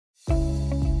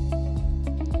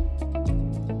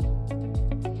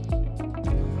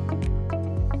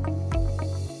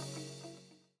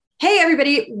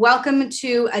everybody. Welcome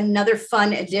to another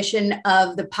fun edition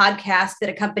of the podcast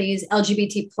that accompanies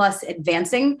LGBT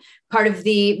Advancing, part of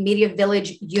the Media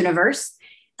Village universe.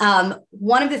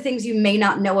 One of the things you may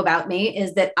not know about me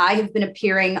is that I have been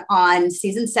appearing on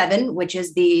season 7, which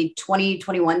is the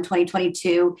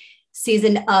 2021-2022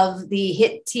 season of the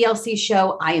hit TLC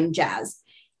show, I Am Jazz.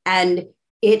 And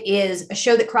it is a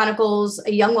show that chronicles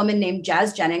a young woman named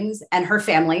Jazz Jennings and her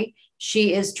family.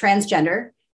 She is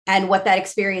transgender, and what that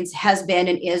experience has been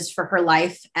and is for her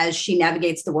life as she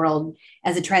navigates the world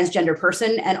as a transgender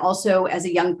person and also as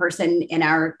a young person in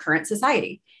our current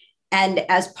society. And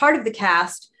as part of the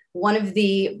cast, one of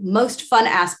the most fun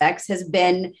aspects has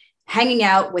been hanging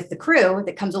out with the crew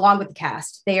that comes along with the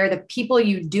cast. They are the people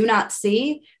you do not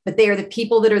see, but they are the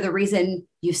people that are the reason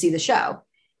you see the show.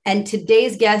 And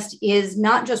today's guest is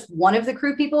not just one of the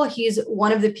crew people, he's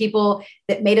one of the people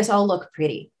that made us all look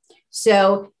pretty.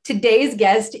 So today's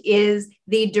guest is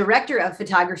the director of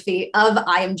photography of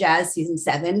I Am Jazz season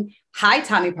 7. Hi,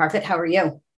 Tommy Parfitt. How are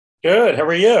you? Good. How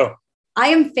are you? I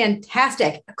am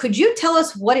fantastic. Could you tell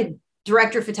us what a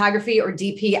director of photography or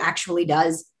DP actually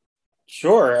does?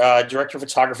 Sure. Director of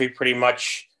photography pretty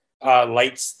much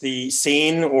lights the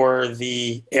scene or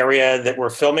the area that we're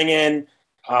filming in.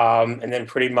 And then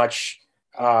pretty much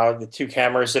the 2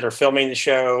 cameras that are filming the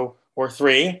show, or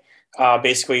 3,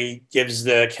 basically gives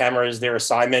the cameras their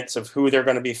assignments of who they're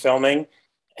going to be filming.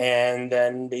 And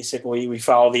then basically we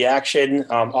follow the action.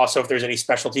 Also, if there's any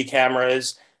specialty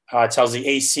cameras, tells the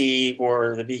AC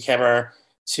or the B camera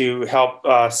to help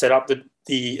set up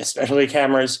the specialty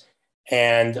cameras,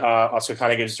 and also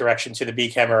kind of gives direction to the B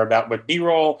camera about what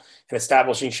B-roll and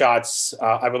establishing shots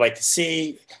I would like to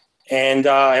see. And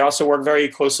I also work very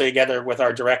closely together with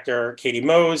our director, Katie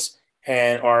Mose,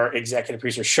 and our executive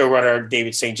producer, showrunner,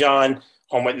 David St. John,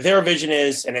 on what their vision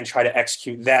is, and then try to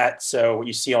execute that. So what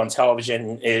you see on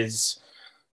television is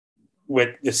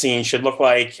what the scene should look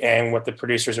like and what the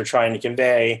producers are trying to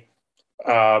convey,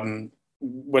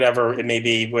 whatever it may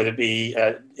be, whether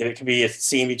it could be a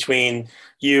scene between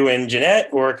you and Jeanette,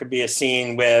 or it could be a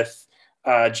scene with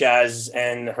Jazz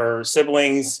and her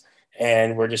siblings.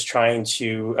 And we're just trying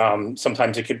to,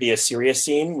 sometimes it could be a serious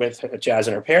scene with Jazz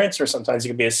and her parents, or sometimes it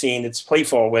could be a scene that's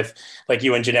playful with like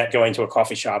you and Jeanette going to a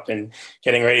coffee shop and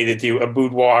getting ready to do a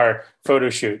boudoir photo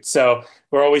shoot. So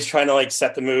we're always trying to like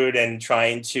set the mood and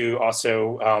trying to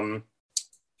also,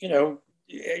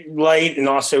 light, and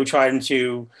also trying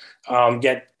to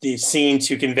get the scene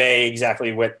to convey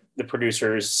exactly what the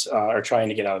producers are trying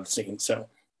to get out of the scene. So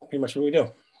pretty much what we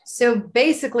do. So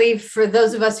basically, for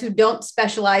those of us who don't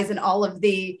specialize in all of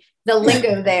the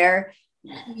lingo there,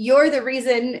 you're the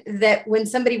reason that when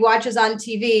somebody watches on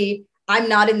TV, I'm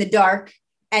not in the dark,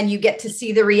 and you get to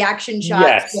see the reaction shots.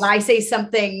 Yes. When I say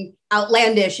something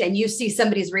outlandish and you see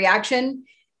somebody's reaction,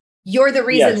 you're the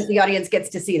reason that the audience gets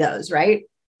to see those, right?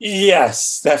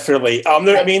 Yes, definitely.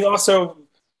 I mean, also,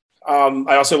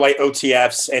 I also like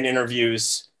OTFs and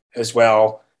interviews as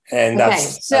well. And I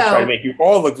try to make you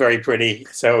all look very pretty,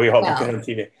 so we all look good on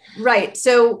TV. Right.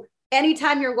 So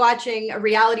anytime you're watching a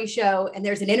reality show and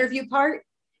there's an interview part,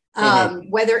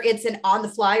 whether it's an on the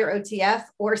fly or OTF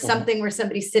or something where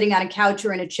somebody's sitting on a couch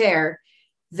or in a chair,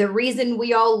 the reason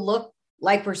we all look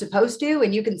like we're supposed to,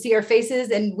 and you can see our faces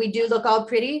and we do look all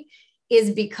pretty,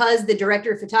 is because the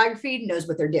director of photography knows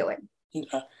what they're doing.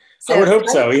 So, I would hope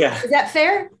so. Yeah. Is that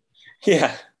fair?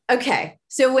 Yeah. Okay.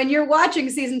 So when you're watching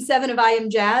season 7 of I Am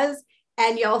Jazz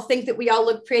and y'all think that we all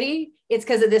look pretty, it's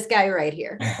because of this guy right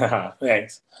here.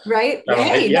 Thanks. Right?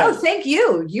 Hey, no, thank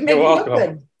you. You make me look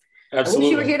good. Absolutely. I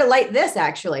wish you were here to light this,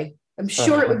 actually. I'm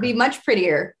sure it would be much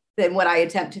prettier than what I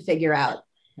attempt to figure out.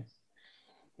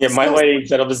 Yeah, my lighting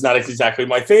setup is not exactly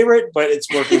my favorite, but it's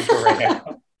working for right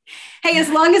now. Hey, as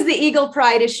long as the eagle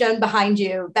pride is shown behind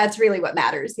you, that's really what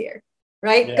matters here,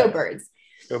 right? Yeah. Go Birds.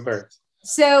 Go Birds.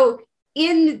 So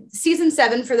in season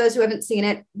 7, for those who haven't seen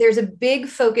it, there's a big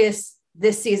focus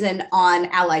this season on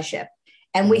allyship.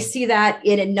 And we see that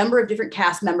in a number of different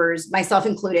cast members, myself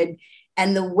included,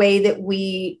 and the way that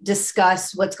we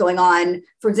discuss what's going on,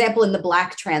 for example, in the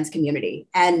Black trans community.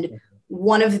 And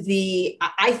one of the,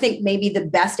 I think maybe the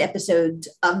best episode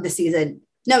of the season,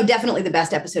 no, definitely the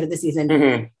best episode of the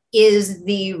season, is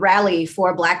the rally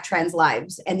for Black trans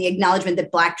lives and the acknowledgement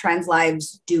that Black trans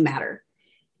lives do matter.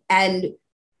 And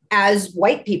as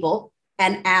white people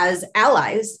and as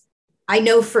allies, I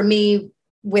know for me,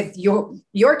 with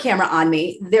your camera on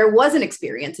me, there was an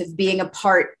experience of being a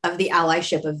part of the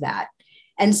allyship of that.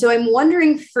 And so I'm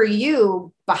wondering for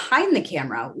you behind the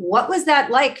camera, what was that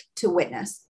like to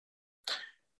witness?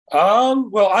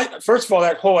 Well, first of all,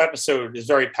 that whole episode is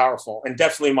very powerful and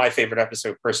definitely my favorite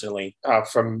episode personally,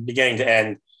 from beginning to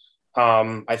end.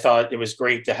 I thought it was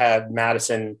great to have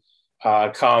Madison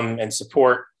come and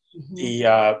support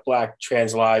the Black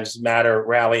Trans Lives Matter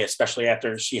rally, especially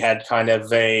after she had kind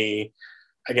of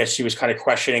I guess she was kind of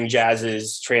questioning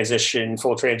Jazz's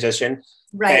full transition.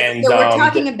 Right. And, so we're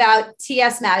talking about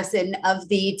T.S. Madison of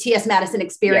the T.S. Madison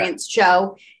Experience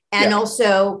show. And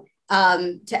also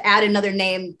to add another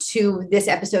name to this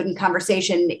episode and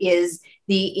conversation is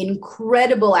the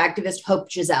incredible activist Hope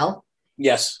Giselle.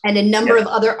 Yes. And a number of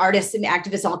other artists and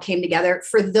activists all came together.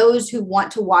 For those who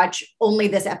want to watch only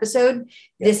this episode,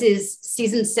 this is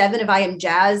season 7 of I Am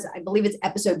Jazz. I believe it's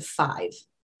episode 5.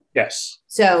 Yes.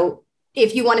 So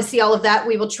if you want to see all of that,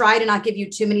 we will try to not give you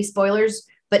too many spoilers,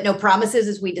 but no promises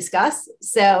as we discuss.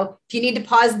 So if you need to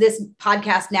pause this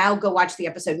podcast now, go watch the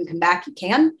episode and come back, you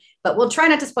can, but we'll try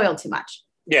not to spoil too much.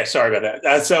 Yeah, sorry about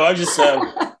that. So I just,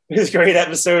 it was a great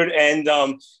episode. And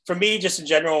for me, just in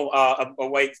general, a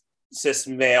white cis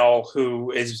male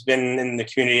who has been in the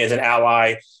community as an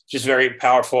ally, just very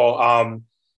powerful.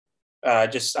 I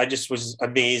just was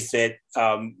amazed at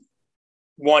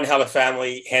one, how the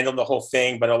family handled the whole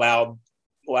thing, but allowed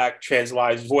Black trans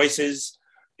lives voices.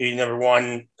 Number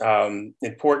one,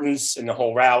 importance in the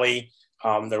whole rally.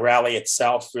 The rally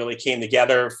itself really came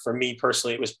together. For me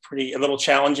personally, it was a little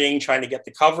challenging trying to get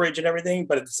the coverage and everything,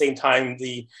 but at the same time,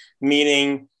 the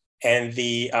meaning and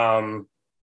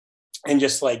and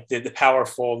just like the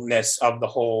powerfulness of the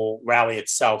whole rally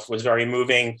itself was very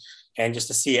moving. And just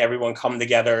to see everyone come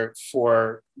together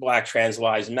for Black trans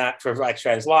lives, for Black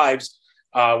trans lives,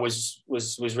 was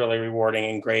really rewarding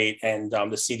and great. And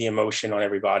to see the emotion on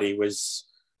everybody was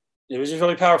just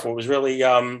really powerful. It was really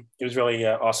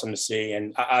awesome to see,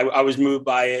 and I was moved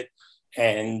by it.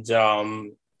 And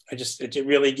it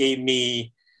really gave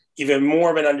me even more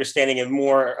of an understanding and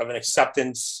more of an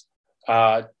acceptance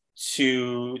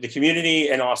to the community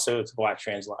and also to Black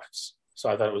trans lives. So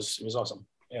I thought it was awesome.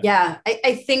 Yeah,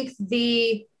 I think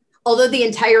although the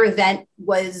entire event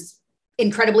was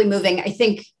incredibly moving, I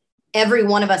think every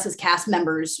one of us as cast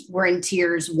members were in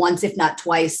tears once, if not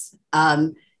twice.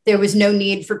 There was no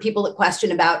need for people that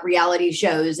question about reality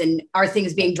shows and are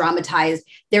things being dramatized.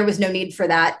 There was no need for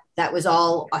that. That was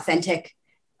all authentic.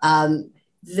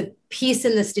 The piece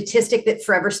and the statistic that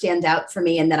forever stands out for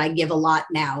me and that I give a lot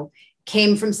now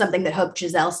came from something that Hope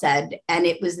Giselle said. And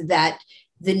it was that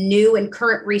the new and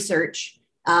current research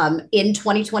in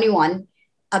 2021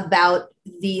 about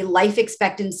the life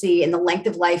expectancy and the length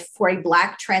of life for a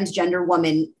Black transgender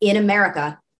woman in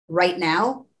America right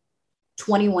now,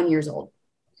 21 years old.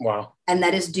 Wow. And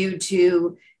that is due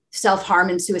to self-harm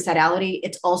and suicidality.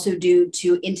 It's also due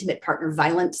to intimate partner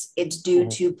violence. It's due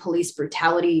to police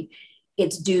brutality.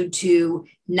 It's due to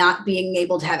not being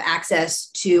able to have access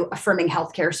to affirming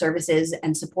healthcare services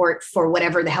and support for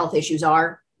whatever the health issues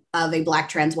are of a Black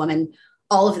trans woman,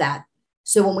 all of that.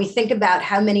 So when we think about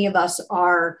how many of us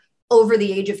are over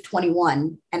the age of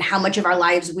 21 and how much of our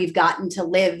lives we've gotten to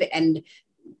live and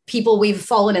people we've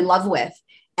fallen in love with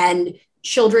and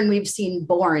children we've seen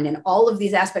born and all of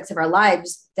these aspects of our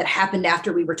lives that happened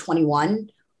after we were 21,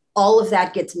 all of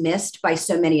that gets missed by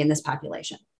so many in this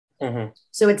population.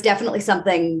 So it's definitely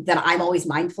something that I'm always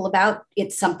mindful about.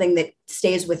 It's something that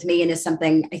stays with me and is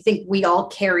something I think we all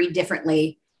carry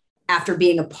differently after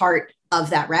being a part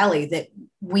of that rally that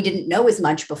we didn't know as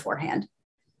much beforehand.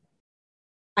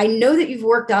 I know that you've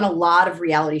worked on a lot of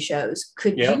reality shows.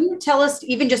 Could you tell us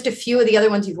even just a few of the other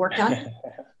ones you've worked on?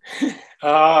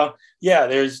 Yeah,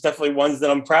 there's definitely ones that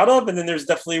I'm proud of. And then there's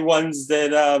definitely ones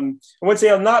that I wouldn't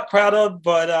say I'm not proud of,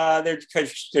 but they're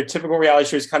typical reality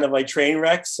shows, kind of like train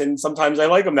wrecks. And sometimes I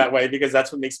like them that way because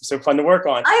that's what makes them so fun to work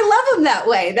on. I love them that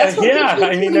way. That's what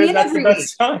that's the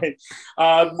best sign.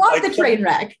 Love the train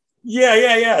wreck.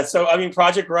 Yeah. So, I mean,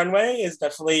 Project Runway is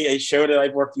definitely a show that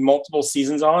I've worked multiple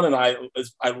seasons on, and I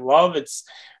love. It's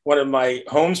one of my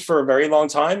homes for a very long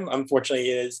time.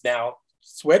 Unfortunately, it is now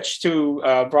switched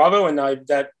to Bravo, and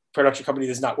that production company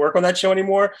does not work on that show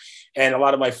anymore. And a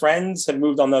lot of my friends have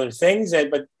moved on to other things,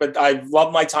 but I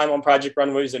love my time on Project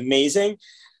Runway. It was amazing.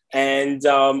 And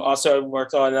also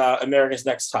worked on America's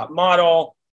Next Top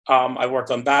Model. I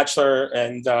worked on Bachelor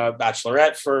and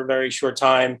Bachelorette for a very short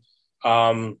time.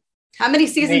 How many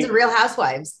seasons of Real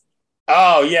Housewives?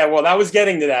 Oh, yeah. Well, that was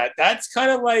getting to that. That's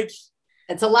kind of like...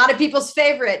 It's a lot of people's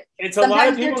favorite. It's a lot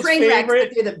of people's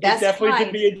favorite. They're the best. It definitely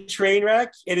could be a train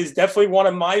wreck. It is definitely one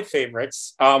of my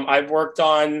favorites. I've worked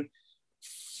on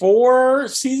 4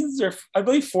 seasons,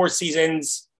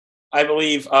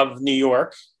 of New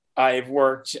York. I've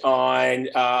worked on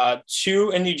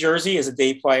 2 in New Jersey as a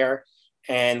day player.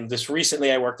 And just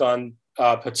recently I worked on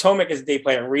Potomac as a day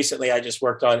player. And recently I just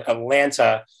worked on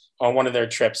Atlanta on one of their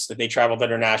trips that they traveled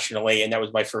internationally, and that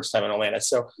was my first time in Atlanta.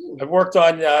 So I've worked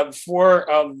on 4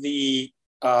 of the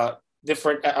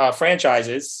different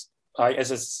franchises. I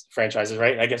guess it's franchises,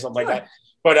 right? I guess something like that.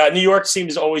 But New York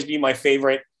seems to always be my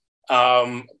favorite.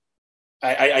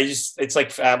 I just, it's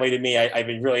like family to me. I've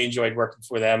been really enjoyed working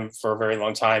for them for a very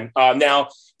long time. Now,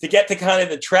 to get to kind of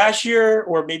the trashier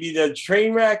or maybe the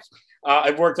train wreck,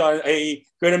 I've worked on a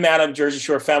good amount of Jersey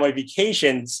Shore family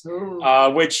vacations,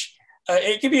 which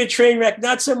it can be a train wreck,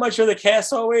 not so much for the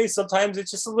cast always. Sometimes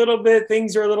it's just a little bit,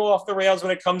 things are a little off the rails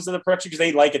when it comes to the production because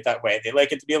they like it that way. They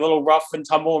like it to be a little rough and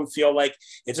tumble and feel like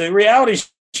it's a reality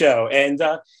show. And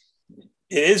it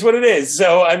is what it is.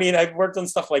 So, I mean, I've worked on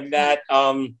stuff like that.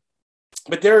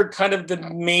 But they're kind of the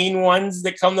main ones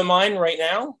that come to mind right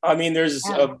now. I mean, there's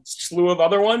a slew of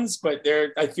other ones, but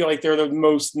I feel like they're the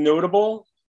most notable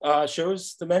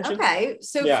shows to mention. Okay.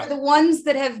 So for the ones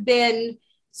that have been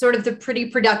sort of the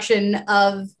production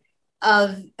of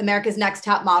America's Next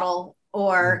Top Model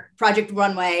or Project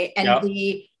Runway and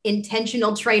the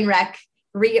intentional train wreck,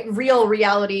 real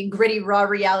reality, gritty, raw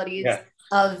realities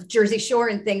of Jersey Shore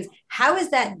and things. How is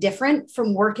that different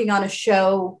from working on a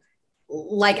show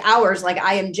like ours, like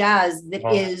I Am Jazz,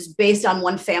 that is based on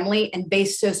one family and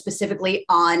based so specifically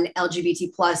on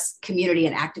LGBT plus community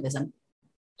and activism?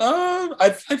 I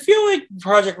feel like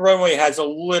Project Runway has a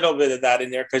little bit of that in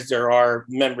there because there are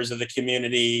members of the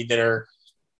community that are,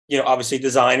 obviously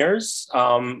designers,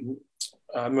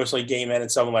 mostly gay men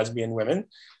and some lesbian women,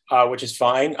 which is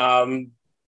fine.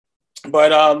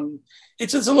 But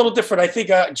it's just a little different. I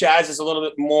think Jazz is a little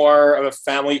bit more of a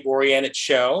family-oriented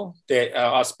show that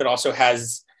but also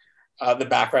has the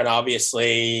background,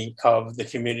 obviously, of the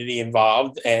community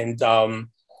involved. And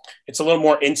it's a little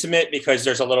more intimate because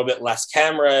there's a little bit less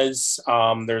cameras.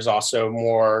 There's also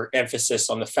more emphasis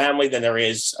on the family than there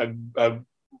is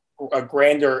a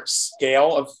grander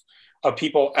scale of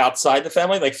people outside the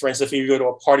family. Like, for instance, if you go to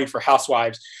a party for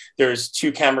housewives, there's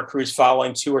 2 camera crews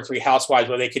following 2 or 3 housewives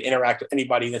where they could interact with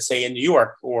anybody, let's say in New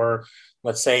York or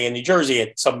let's say in New Jersey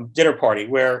at some dinner party.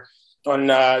 Where on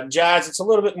Jazz, it's a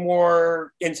little bit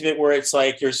more intimate, where it's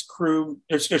like there's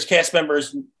cast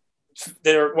members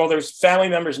there's family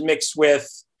members mixed with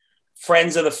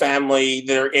friends of the family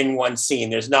that are in one scene.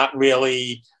 There's not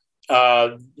really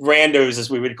randos, as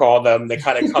we would call them, that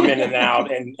kind of come in and out,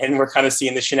 and we're kind of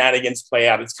seeing the shenanigans play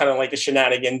out. It's kind of like the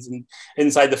shenanigans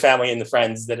inside the family and the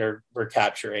friends that we're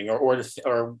capturing, or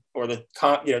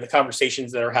the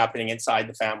conversations that are happening inside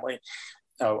the family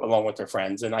along with their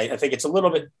friends. And I think it's a little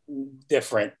bit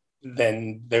different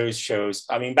than those shows.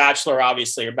 I mean, Bachelor,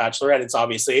 obviously, or Bachelorette, it's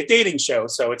obviously a dating show,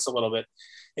 so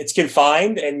it's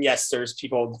confined. And yes, there's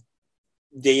people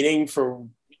dating for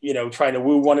trying to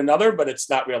woo one another, but it's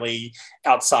not really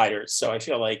outsiders. So I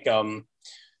feel like,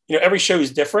 every show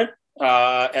is different.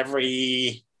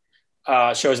 Every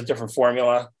show has a different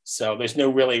formula. So there's no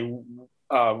really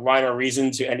rhyme or reason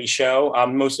to any show.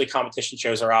 Mostly competition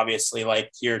shows are obviously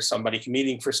like, here's somebody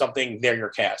competing for something, they're your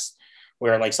cast.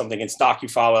 Where like something in stock you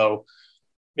follow,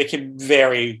 it can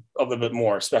vary a little bit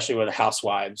more, especially with the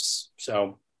housewives.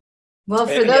 So, well,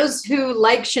 for those who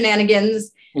like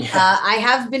shenanigans, I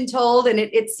have been told, and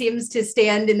it seems to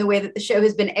stand in the way that the show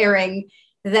has been airing,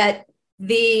 that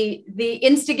the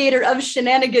instigator of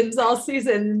shenanigans all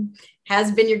season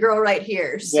has been your girl right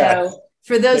here. So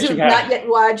for those who have not yet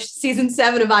watched season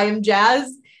 7 of I Am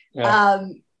Jazz,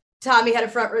 Tommy had a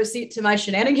front row seat to my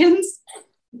shenanigans.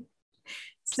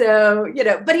 So,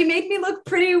 but he made me look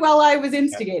pretty while I was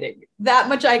instigating. That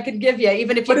much I could give you,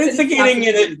 even if you. But instigating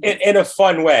in a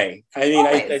fun way. I mean,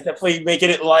 I definitely making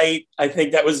it light. I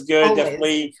think that was good. Always.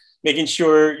 Definitely making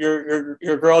sure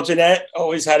your girl Jeanette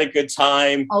always had a good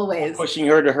time. Always pushing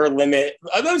her to her limit.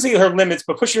 I don't say her limits,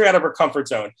 but pushing her out of her comfort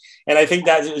zone. And I think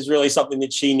that is really something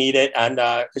that she needed, and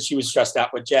because she was stressed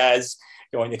out with Jazz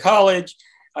going to college.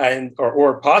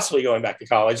 Or possibly going back to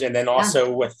college, and then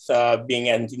also with being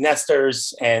empty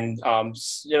nesters and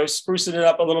sprucing it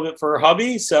up a little bit for her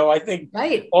hubby. So I think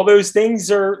all those things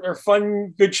are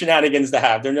fun, good shenanigans to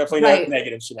have. They're definitely not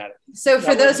negative shenanigans. So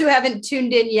for those who haven't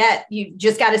tuned in yet, you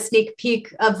just got a sneak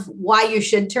peek of why you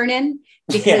should turn in,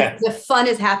 because the fun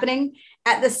is happening.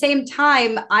 At the same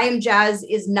time, I Am Jazz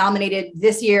is nominated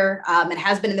this year and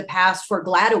has been in the past for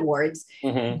GLAAD Awards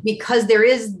because there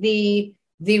is the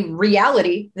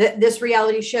reality that this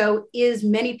reality show is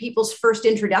many people's first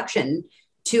introduction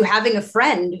to having a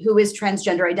friend who is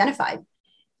transgender identified,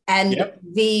 and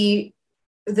the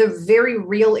very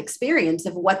real experience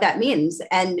of what that means,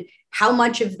 and how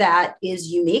much of that is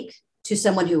unique to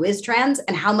someone who is trans,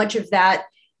 and how much of that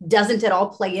doesn't at all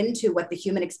play into what the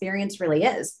human experience really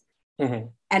is,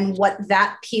 and what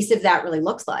that piece of that really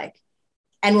looks like.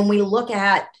 And when we look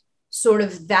at sort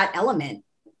of that element,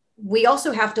 we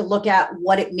also have to look at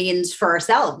what it means for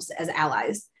ourselves as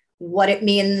allies, what it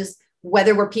means,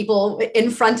 whether we're people in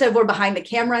front of or behind the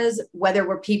cameras, whether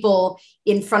we're people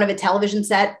in front of a television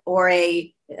set or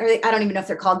I don't even know if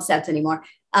they're called sets anymore,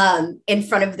 in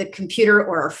front of the computer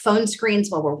or our phone screens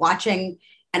while we're watching,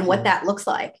 and what that looks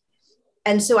like.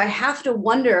 And so I have to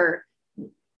wonder,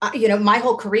 my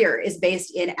whole career is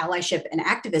based in allyship and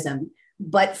activism,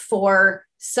 but for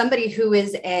somebody who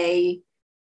is a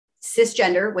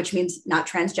cisgender, which means not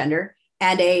transgender,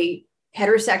 and a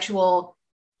heterosexual,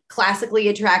 classically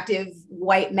attractive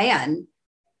white man,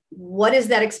 what is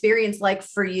that experience like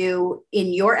for you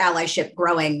in your allyship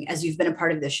growing as you've been a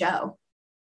part of the show?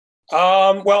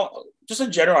 Well, just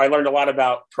in general, I learned a lot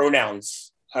about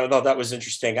pronouns. I thought that was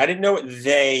interesting. I didn't know what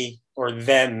they or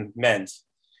them meant.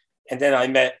 And then I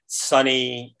met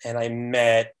Sonny and I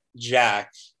met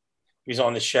Jack, who's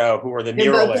on the show, who were the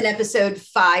They're muralists. both in episode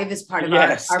 5 as part of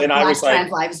Yes, our and I Black was like,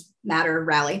 Trans Lives Matter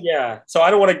rally. Yeah. So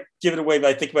I don't want to give it away, but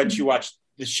I think once you watch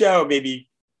the show, maybe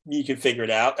you can figure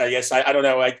it out. I guess I don't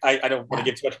know. I don't want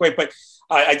to give too much away, but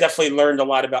I definitely learned a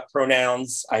lot about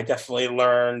pronouns. I definitely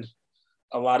learned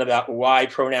a lot about why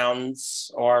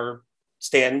pronouns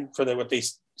stand for what they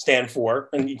stand for,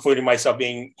 and including myself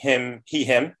being him, he,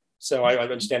 him. So I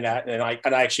understand that, and I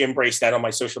actually embrace that on my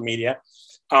social media.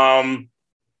 I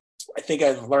think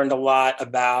I've learned a lot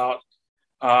about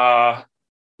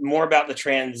more about the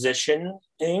transitioning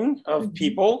of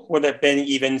people, whether it been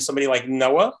even somebody like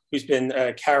Noah, who's been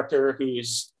a character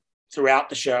who's throughout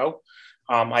the show.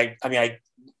 I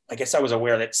guess I was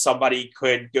aware that somebody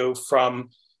could go from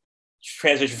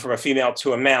transition from a female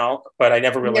to a male, but I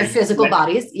never really their physical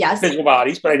bodies, yes, physical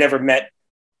bodies, but I never met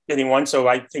anyone. So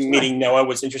I think meeting Noah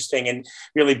was interesting, and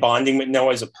really bonding with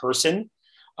Noah as a person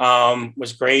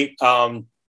was great.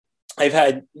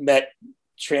 I've met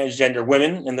transgender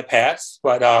women in the past,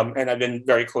 but and I've been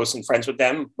very close and friends with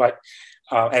them, but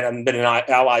and I've been an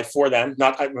ally for them.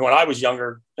 When I was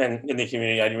younger and in the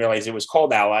community, I didn't realize it was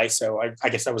called ally. So I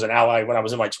guess I was an ally when I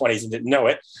was in my 20s and didn't know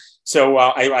it. So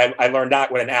I learned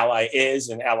that what an ally is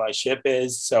and allyship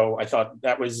is. So I thought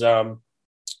that was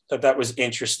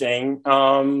interesting.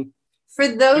 For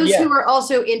those who are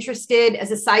also interested,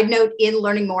 as a side note, in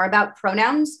learning more about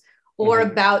pronouns or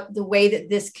about the way that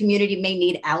this community may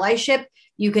need allyship,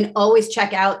 you can always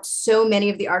check out so many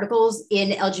of the articles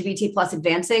in LGBT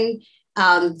Advancing.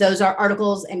 Those are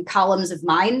articles and columns of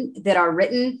mine that are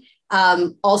written.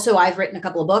 Also, I've written a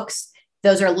couple of books.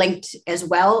 Those are linked as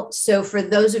well. So for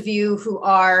those of you who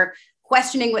are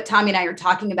questioning what Tommy and I are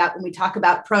talking about when we talk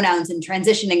about pronouns and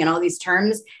transitioning and all these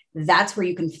terms, that's where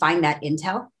you can find that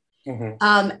intel.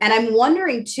 And I'm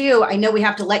wondering too, I know we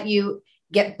have to let you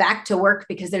get back to work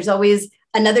because there's always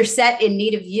another set in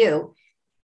need of you.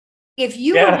 If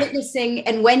you were witnessing,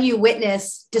 and when you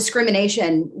witness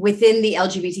discrimination within the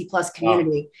LGBT plus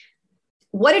community,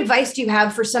 what advice do you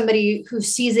have for somebody who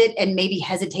sees it and maybe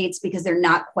hesitates because they're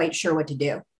not quite sure what to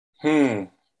do?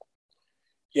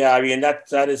 Yeah, I mean,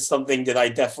 that is something that I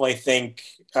definitely think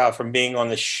from being on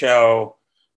the show,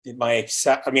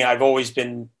 I've always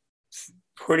been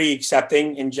pretty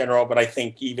accepting in general, but I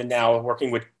think even now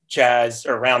working with Jazz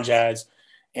or around Jazz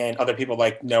and other people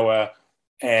like Noah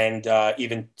and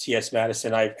even T.S.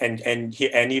 Madison, and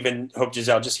even Hope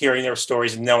Giselle, just hearing their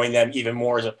stories and knowing them even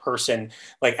more as a person,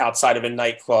 like outside of a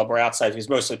nightclub or outside, because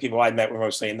most of the people I met were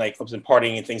mostly in nightclubs and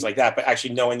partying and things like that, but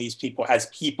actually knowing these people as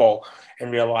people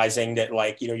and realizing that,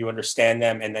 like, you understand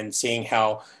them, and then seeing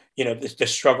how, the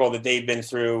struggle that they've been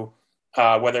through,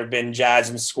 whether it been Jazz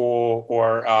in school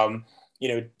or,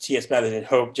 T.S. Madison and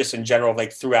Hope just in general,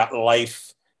 like throughout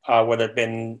life, whether it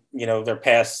been, their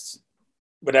past,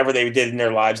 whatever they did in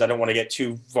their lives. I don't want to get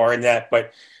too far in that,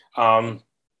 but,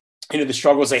 the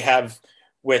struggles they have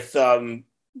with,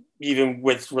 even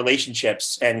with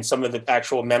relationships, and some of the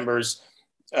actual members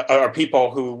are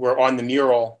people who were on the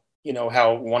mural,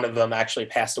 how one of them actually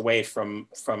passed away from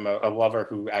a lover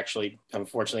who actually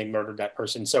unfortunately murdered that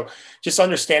person. So just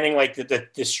understanding like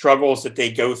the struggles that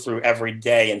they go through every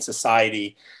day in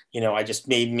society, I just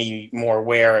made me more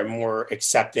aware and more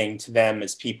accepting to them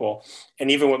as people. And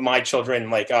even with my children,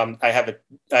 like I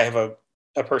have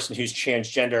a person who's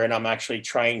transgender, and I'm actually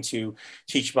trying to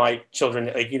teach my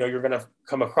children, like, you're going to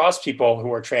come across people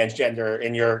who are transgender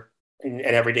in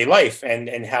everyday life,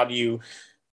 and how do you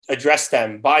address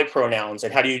them by pronouns,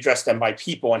 and how do you address them by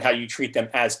people, and how do you treat them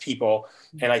as people.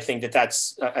 And I think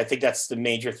that's the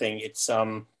major thing. It's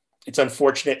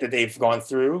unfortunate that they've gone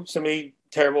through so many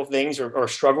terrible things or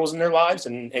struggles in their lives,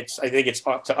 and I think it's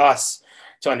up to us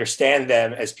to understand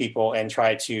them as people and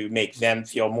try to make them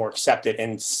feel more accepted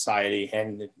in society.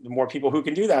 And the more people who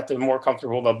can do that, the more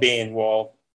comfortable they'll be and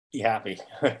we'll be happy.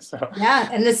 So, yeah.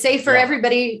 And the safer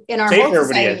everybody in our safer whole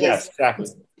society is. Yes, exactly.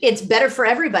 It's better for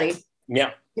everybody.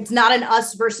 Yeah. It's not an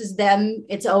us versus them.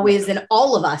 It's always an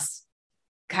all of us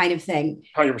kind of thing.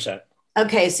 100%.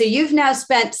 Okay. So you've now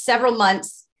spent several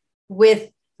months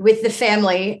with the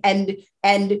family and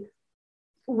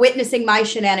witnessing my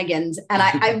shenanigans. And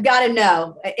I've got to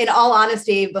know, in all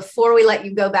honesty, before we let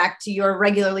you go back to your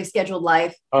regularly scheduled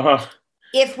life,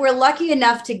 if we're lucky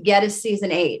enough to get a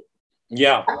season 8,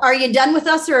 are you done with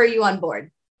us or are you on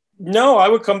board? No, I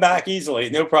would come back easily.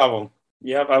 No problem.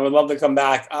 Yep, I would love to come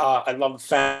back. I love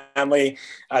the family.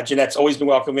 Jeanette's always been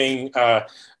welcoming. I'm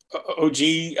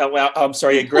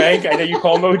sorry, Greg. I know you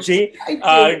call him OG.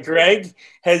 Greg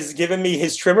has given me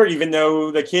his trimmer, even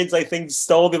though the kids, I think,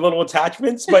 stole the little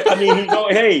attachments. But I mean,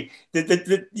 hey,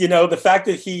 the fact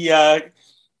that he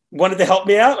wanted to help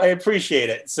me out, I appreciate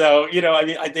it. So, I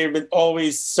mean, they've been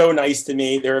always so nice to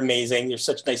me. They're amazing. They're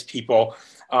such nice people.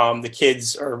 The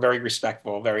kids are very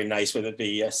respectful, very nice, whether it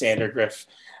be Sander, Griff,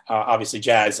 obviously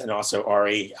Jazz, and also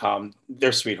Ari.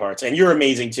 They're sweethearts, and you're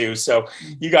amazing too. So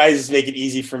you guys make it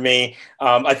easy for me.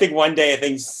 I think one day, I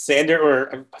think Sander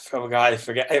or I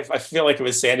forget. I feel like it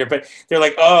was Sander, but they're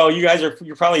like, "Oh, you're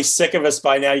probably sick of us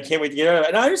by now. You can't wait to get out."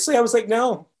 And honestly, I was like,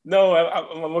 "No,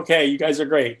 I'm okay. You guys are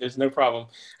great. There's no problem."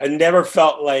 I never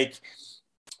felt like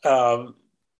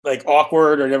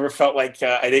awkward or never felt like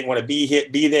I didn't want to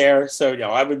be there. So,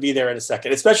 I would be there in a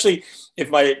second, especially if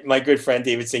my good friend,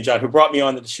 David St. John, who brought me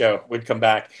on to the show, would come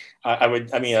back. I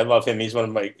love him. He's one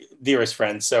of my dearest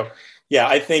friends. So yeah,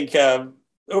 I think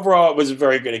overall it was a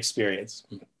very good experience.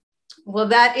 Well,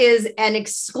 that is an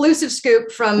exclusive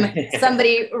scoop from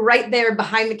somebody right there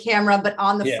behind the camera, but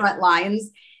on the front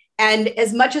lines. And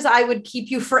as much as I would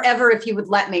keep you forever if you would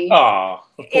let me,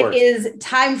 it is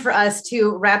time for us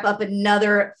to wrap up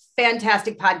another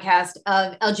fantastic podcast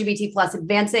of LGBT Plus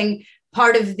Advancing,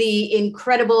 part of the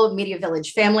incredible Media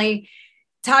Village family.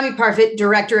 Tommy Parfitt,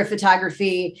 director of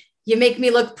photography. You make me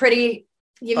look pretty.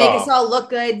 You make us all look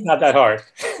good. Not that hard.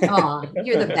 Oh,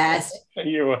 you're the best.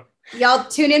 You. Y'all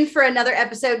tune in for another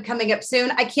episode coming up soon.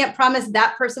 I can't promise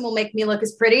that person will make me look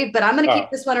as pretty, but I'm going to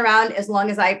keep this one around as long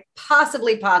as I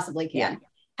possibly can.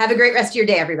 Have a great rest of your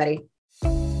day, everybody.